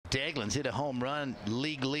Deglan's hit a home run,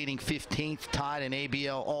 league-leading 15th, tied an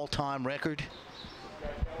ABL all-time record.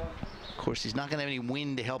 Of course, he's not going to have any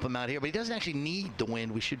wind to help him out here, but he doesn't actually need the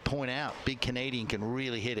wind, we should point out. Big Canadian can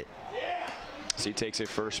really hit it. So he takes a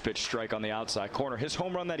first pitch strike on the outside corner. His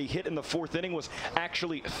home run that he hit in the 4th inning was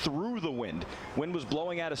actually through the wind. Wind was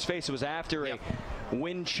blowing at his face. It was after a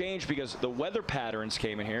wind change because the weather patterns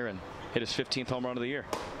came in here and hit his 15th home run of the year.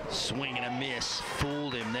 Swing and a miss.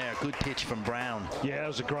 Fooled him there. Good pitch from Brown. Yeah, it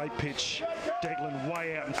was a great pitch. Deglan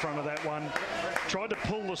way out in front of that one. Tried to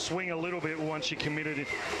pull the swing a little bit once you committed it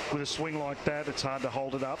with a swing like that. It's hard to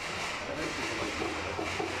hold it up.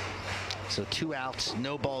 So 2 outs,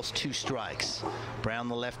 no balls, 2 strikes. Brown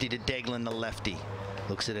the lefty to Deglan the lefty.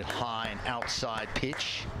 Looks at it high and outside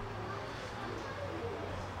pitch.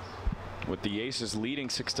 With the Aces leading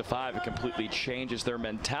 6-5, it completely changes their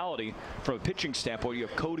mentality from a pitching standpoint. You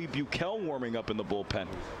have Cody Buechel warming up in the bullpen,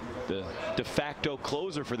 the de facto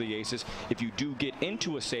closer for the Aces. If you do get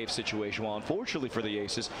into a safe situation, well, unfortunately for the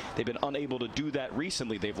Aces, they've been unable to do that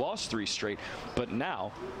recently. They've lost 3 straight, but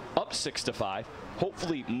now up 6-5.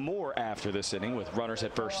 Hopefully more after this inning with runners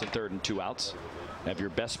at first and third and 2 outs. Have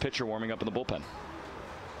your best pitcher warming up in the bullpen.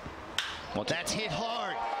 That's hit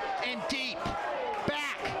hard and deep.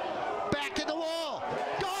 Back to the wall.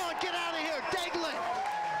 Gone. Get out of here. Deglan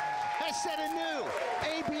has set a new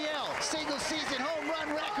ABL single season home run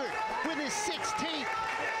record with his 16th.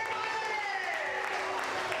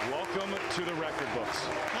 Welcome to the record books.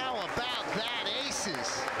 How about that?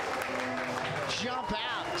 Aces jump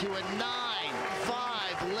out to a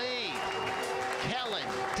 9-5 lead. Kellen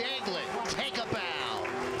Deglan, take a bow.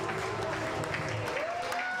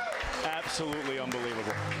 Absolutely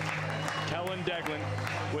unbelievable. Kellen Deglan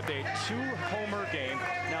with a 2-homer game,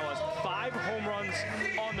 now has 5 home runs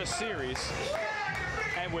on the series,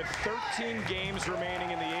 and with 13 games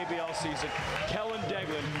remaining in the ABL season, Kellen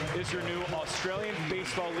Deglan is your new Australian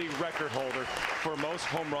Baseball League record holder for most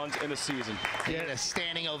home runs in a season. He had a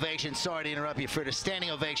standing ovation. Sorry to interrupt you, Fred. A standing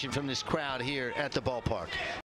ovation from this crowd here at the ballpark.